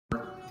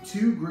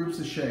two groups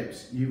of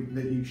shapes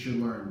that you should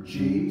learn.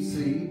 G,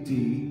 C,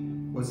 D.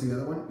 What's the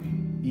other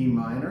one? E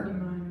minor,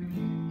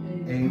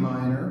 A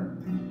minor,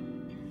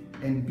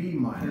 and B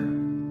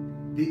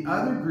minor. The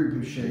other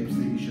group of shapes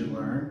that you should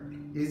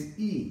learn is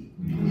E.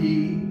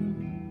 E,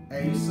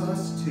 A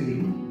sus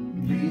 2,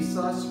 B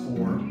sus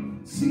 4,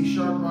 C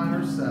sharp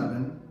minor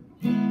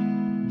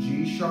 7,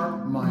 G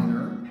sharp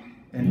minor,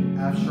 and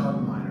F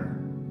sharp minor.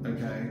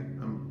 Okay,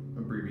 I'm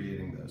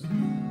abbreviating those.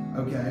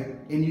 Okay,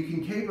 and you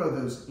can capo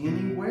those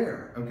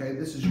anywhere. Okay,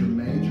 this is your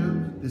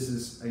major. This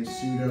is a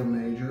pseudo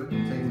major,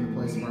 taking the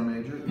place of our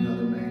major,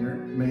 another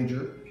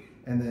major,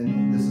 and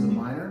then this is a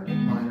minor,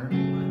 minor,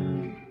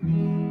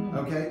 minor.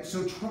 Okay,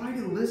 so try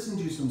to listen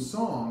to some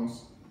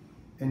songs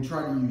and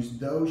try to use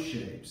those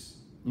shapes.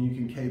 And you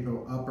can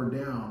capo up or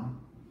down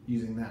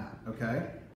using that. Okay.